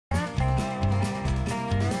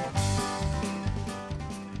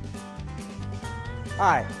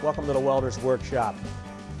Hi, welcome to the Welder's Workshop.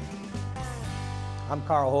 I'm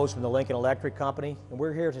Karl Hoes from the Lincoln Electric Company, and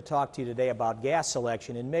we're here to talk to you today about gas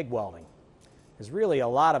selection in MIG welding. There's really a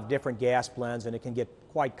lot of different gas blends and it can get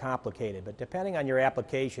quite complicated, but depending on your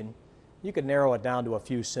application, you can narrow it down to a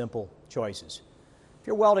few simple choices. If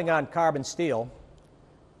you're welding on carbon steel,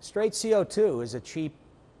 straight CO2 is a cheap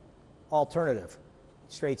alternative.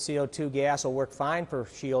 Straight CO2 gas will work fine for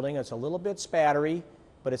shielding. It's a little bit spattery,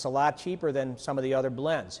 but it's a lot cheaper than some of the other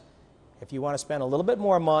blends. If you want to spend a little bit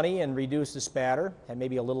more money and reduce the spatter and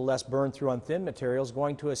maybe a little less burn through on thin materials,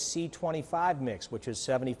 going to a C25 mix, which is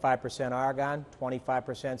 75% argon, 25%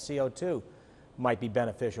 CO2, might be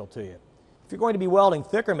beneficial to you. If you're going to be welding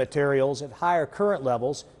thicker materials at higher current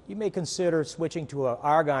levels, you may consider switching to an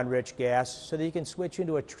Argon Rich Gas so that you can switch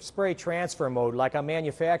into a spray transfer mode like a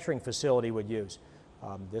manufacturing facility would use.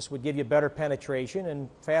 This would give you better penetration and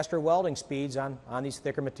faster welding speeds on these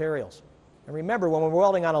thicker materials. And remember, when we're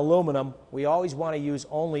welding on aluminum, we always want to use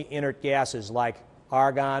only inert gases like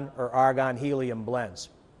argon or argon-helium blends.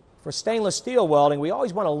 For stainless steel welding, we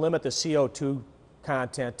always want to limit the CO2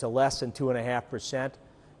 content to less than 2.5%.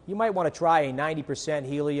 You might want to try a 90%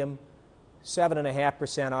 helium,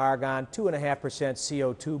 7.5% argon, 2.5%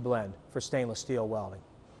 CO2 blend for stainless steel welding.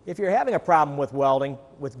 If you're having a problem with welding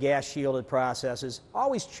with gas-shielded processes,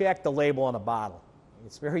 always check the label on the bottle.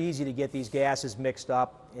 It's very easy to get these gases mixed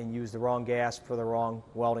up and use the wrong gas for the wrong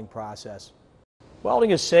welding process. Welding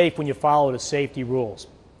is safe when you follow the safety rules.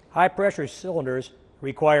 High-pressure cylinders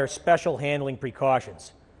require special handling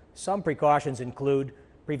precautions. Some precautions include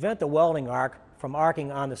prevent the welding arc from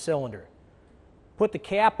arcing on the cylinder. Put the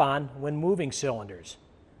cap on when moving cylinders.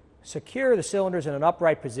 Secure the cylinders in an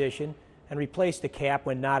upright position and replace the cap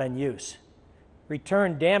when not in use.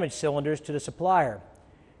 Return damaged cylinders to the supplier.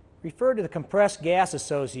 Refer to the Compressed Gas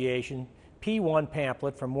Association P1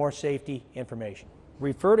 pamphlet for more safety information.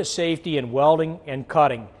 Refer to Safety in Welding and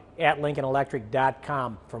Cutting at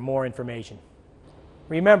lincolnelectric.com for more information.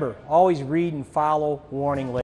 Remember, always read and follow warning labels.